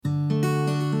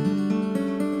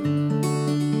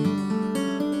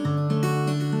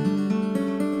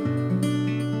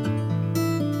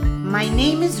My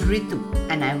name is Ritu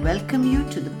and I welcome you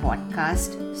to the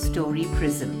podcast Story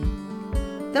Prism.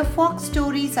 The Fox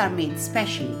stories are made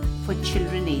specially for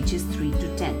children ages 3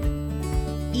 to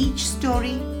 10. Each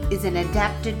story is an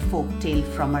adapted folktale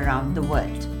from around the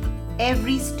world.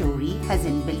 Every story has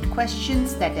inbuilt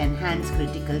questions that enhance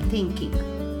critical thinking.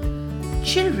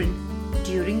 Children,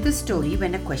 during the story,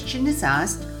 when a question is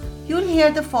asked, you'll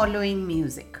hear the following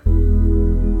music.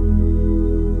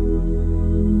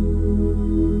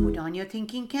 Put on your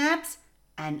thinking caps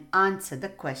and answer the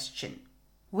question.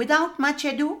 Without much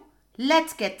ado,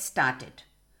 let's get started.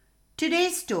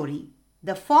 Today's story,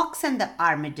 The Fox and the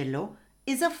Armadillo,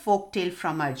 is a folktale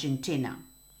from Argentina.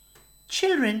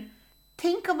 Children,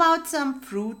 think about some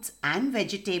fruits and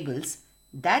vegetables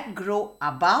that grow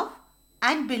above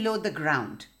and below the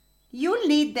ground. You'll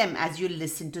need them as you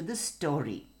listen to the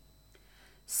story.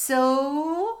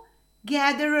 So,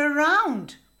 gather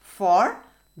around for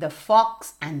The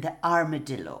Fox and the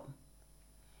Armadillo.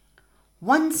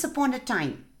 Once upon a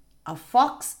time, a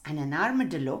fox and an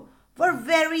armadillo were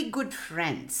very good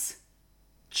friends.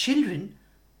 Children,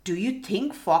 do you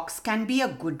think fox can be a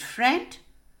good friend?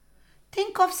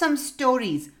 Think of some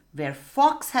stories where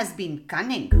fox has been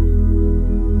cunning.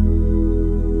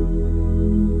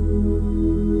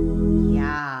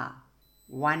 Yeah,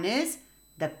 one is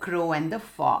The Crow and the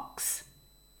Fox.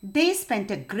 They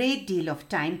spent a great deal of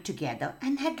time together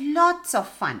and had lots of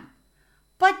fun,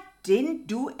 but didn't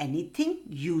do anything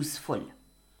useful.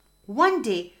 One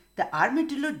day, the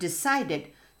armadillo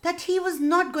decided that he was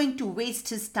not going to waste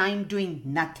his time doing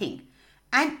nothing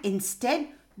and instead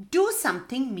do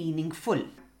something meaningful.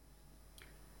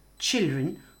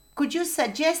 Children, could you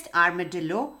suggest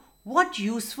Armadillo what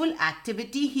useful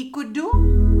activity he could do?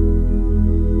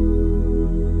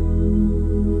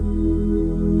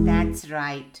 That's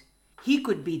right. He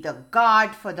could be the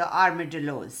guard for the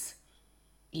armadillos.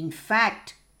 In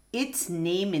fact, its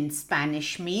name in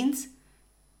Spanish means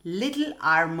Little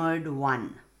Armored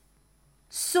One.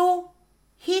 So,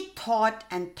 he thought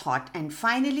and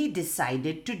finally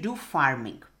decided to do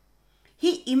farming.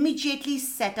 He immediately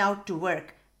set out to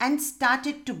work and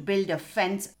started to build a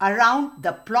fence around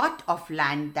the plot of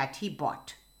land that he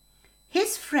bought.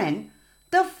 His friend,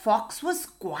 the fox, was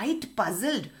quite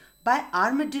puzzled by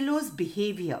Armadillo's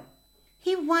behavior.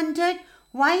 He wondered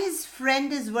why his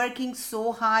friend is working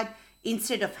so hard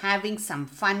instead of having some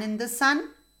fun in the sun.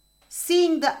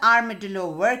 Seeing the armadillo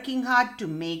working hard to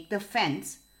make the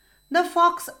fence, the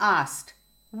fox asked,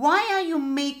 "Why are you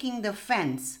making the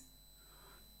fence?"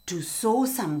 "To sow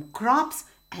some crops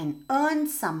and earn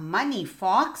some money,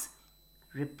 fox,"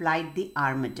 replied the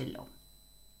armadillo.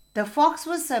 The fox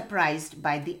was surprised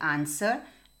by the answer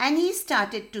and he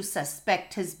started to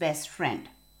suspect his best friend.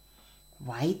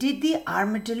 Why did the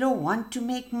armadillo want to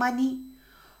make money?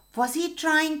 Was he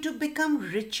trying to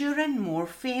become richer and more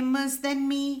famous than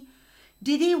me?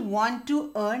 Did he want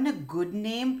to earn a good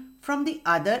name from the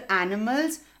other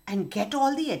animals and get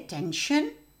all the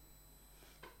attention?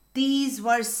 These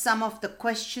were some of the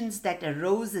questions that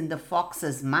arose in the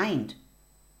fox's mind.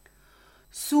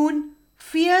 Soon,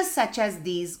 fears such as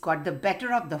these got the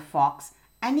better of the fox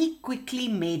and he quickly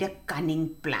made a cunning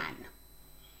plan.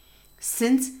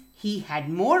 Since he had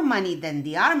more money than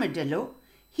the armadillo,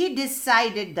 he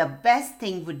decided the best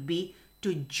thing would be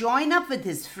to join up with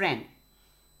his friend.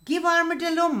 Give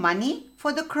Armadillo money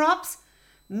for the crops,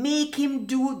 make him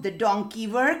do the donkey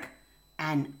work,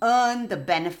 and earn the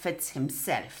benefits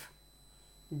himself.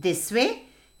 This way,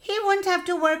 he won't have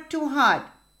to work too hard,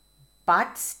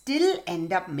 but still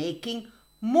end up making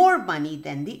more money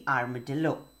than the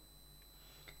armadillo.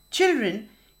 Children,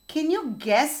 can you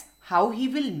guess how he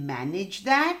will manage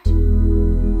that?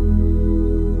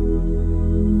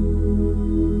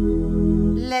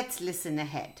 Let's listen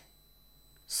ahead.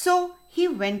 So he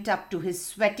went up to his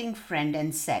sweating friend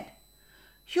and said,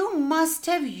 "You must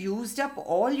have used up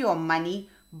all your money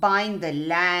buying the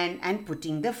land and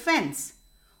putting the fence.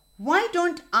 Why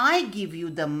don't I give you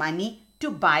the money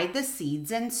to buy the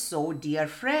seeds and sow, dear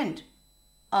friend?"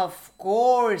 "Of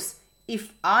course,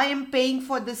 if I am paying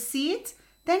for the seeds,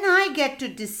 then I get to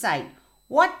decide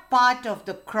what part of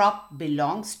the crop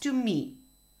belongs to me.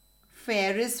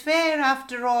 Fair is fair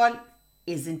after all,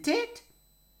 isn't it?"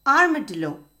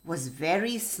 Armadillo was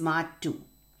very smart too.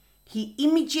 He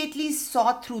immediately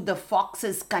saw through the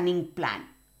fox's cunning plan.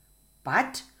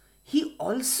 But he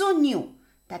also knew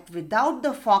that without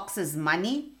the fox's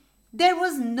money, there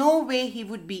was no way he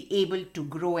would be able to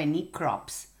grow any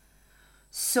crops.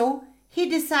 So he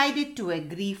decided to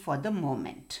agree for the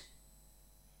moment.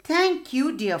 "Thank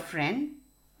you, dear friend.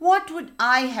 What would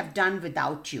I have done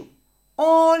without you?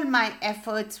 All my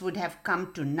efforts would have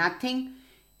come to nothing.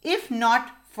 if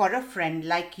not for a friend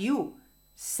like you,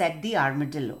 said the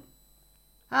armadillo.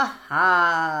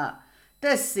 Aha!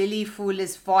 The silly fool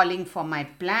is falling for my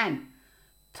plan,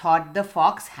 thought the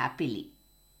fox happily.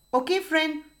 Okay,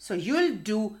 friend, so you'll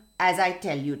do as I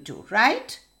tell you to,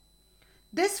 right?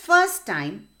 This first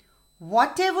time,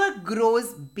 whatever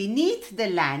grows beneath the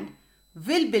land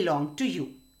will belong to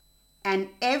you, and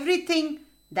everything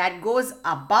that goes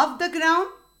above the ground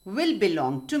will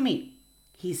belong to me,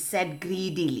 he said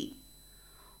greedily.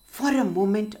 For a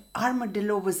moment,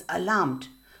 Armadillo was alarmed,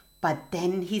 but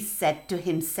then he said to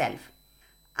himself,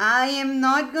 I am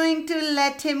not going to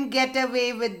let him get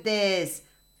away with this.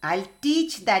 I'll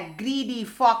teach that greedy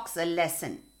fox a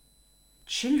lesson.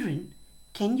 Children,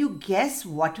 can you guess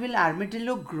what will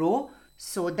Armadillo grow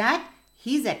so that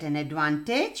he's at an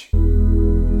advantage?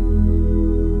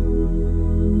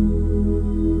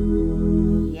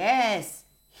 Yes,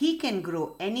 he can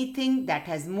grow anything that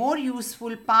has more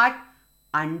useful part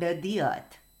under the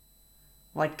earth.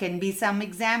 What can be some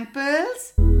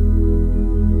examples?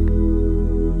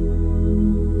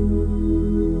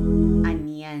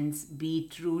 Onions,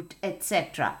 beetroot,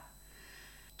 etc.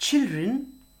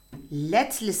 Children,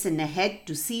 let's listen ahead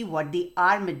to see what the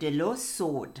armadillo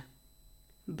sowed.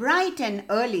 Bright and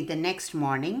early the next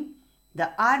morning,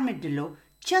 the armadillo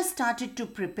just started to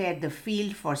prepare the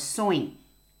field for sowing.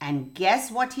 And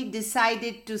guess what he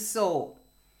decided to sow?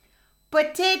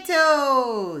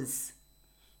 Potatoes!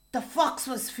 The fox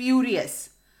was furious.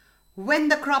 When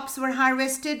the crops were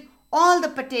harvested, all the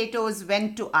potatoes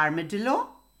went to Armadillo,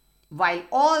 while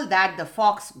all that the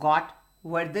fox got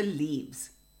were the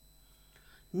leaves.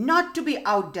 Not to be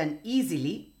outdone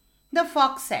easily, the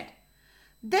fox said,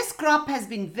 This crop has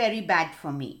been very bad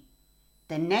for me.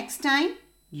 The next time,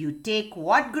 you take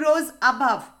what grows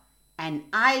above, and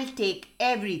I'll take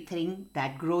everything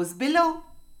that grows below.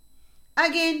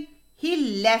 Again,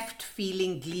 he left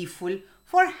feeling gleeful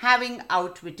for having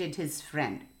outwitted his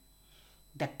friend.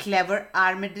 The clever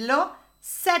armadillo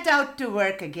set out to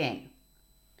work again.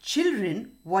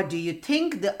 Children, what do you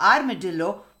think the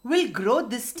armadillo will grow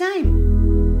this time?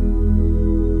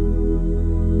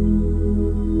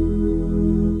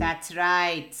 That's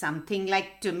right, something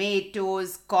like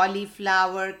tomatoes,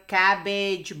 cauliflower,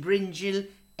 cabbage, brinjal,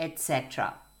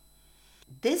 etc.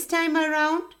 This time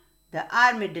around, the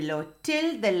armadillo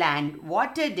tilled the land,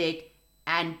 watered it,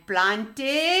 and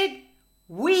planted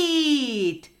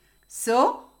wheat.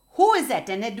 So, who is at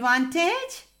an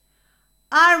advantage?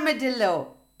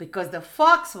 Armadillo, because the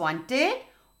fox wanted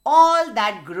all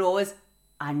that grows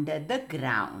under the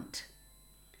ground.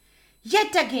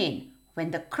 Yet again,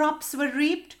 when the crops were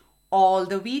reaped, all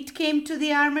the wheat came to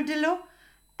the armadillo,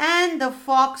 and the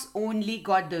fox only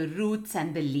got the roots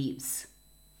and the leaves.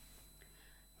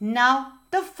 Now,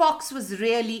 the fox was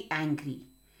really angry.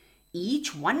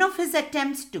 Each one of his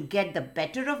attempts to get the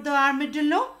better of the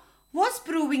armadillo was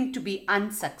proving to be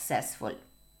unsuccessful.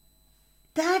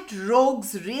 That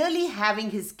rogue's really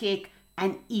having his cake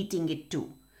and eating it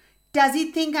too. Does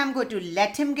he think I'm going to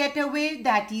let him get away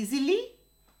that easily?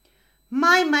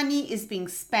 My money is being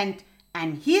spent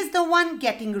and he's the one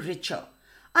getting richer.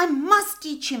 I must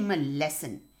teach him a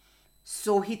lesson.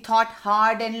 So he thought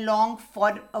hard and long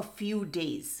for a few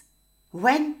days.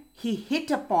 When he hit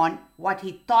upon what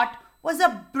he thought was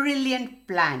a brilliant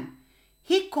plan,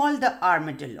 he called the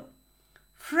armadillo.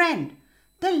 Friend,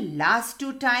 the last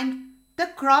 2 times the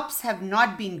crops have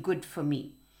not been good for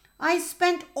me. I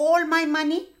spent all my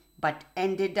money but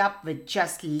ended up with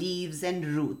just leaves and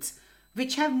roots,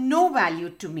 which have no value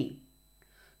to me.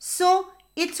 So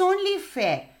it's only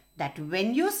fair that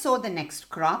when you sow the next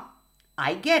crop,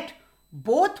 I get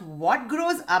both what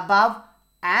grows above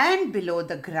and below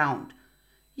the ground.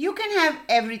 You can have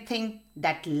everything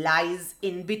that lies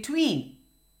in between.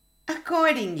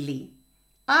 Accordingly,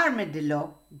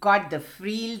 Armadillo got the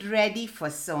field ready for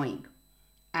sowing.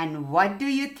 And what do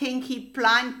you think he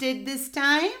planted this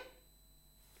time?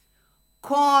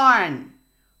 Corn.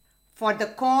 For the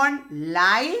corn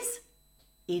lies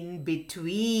in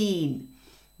between.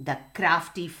 The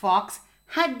crafty fox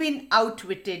had been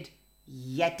outwitted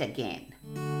yet again.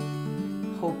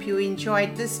 Hope you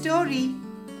enjoyed the story.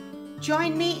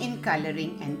 Join me in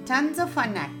coloring and tons of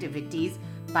fun activities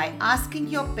by asking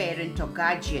your parent or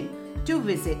guardian to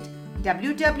visit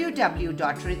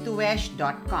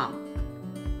www.rituesh.com.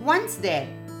 Once there,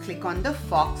 click on the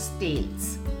fox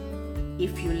tails.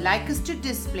 If you like us to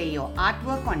display your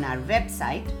artwork on our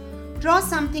website, draw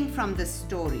something from the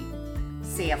story,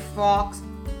 say a fox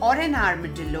or an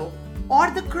armadillo or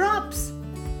the crops.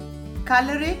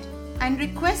 Color it and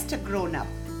request a grown-up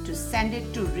to send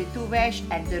it to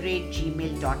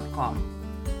rituesh@gmail.com.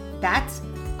 That's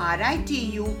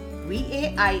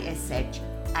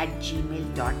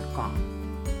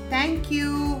rituvaish@gmail.com. Thank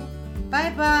you.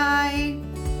 Bye bye.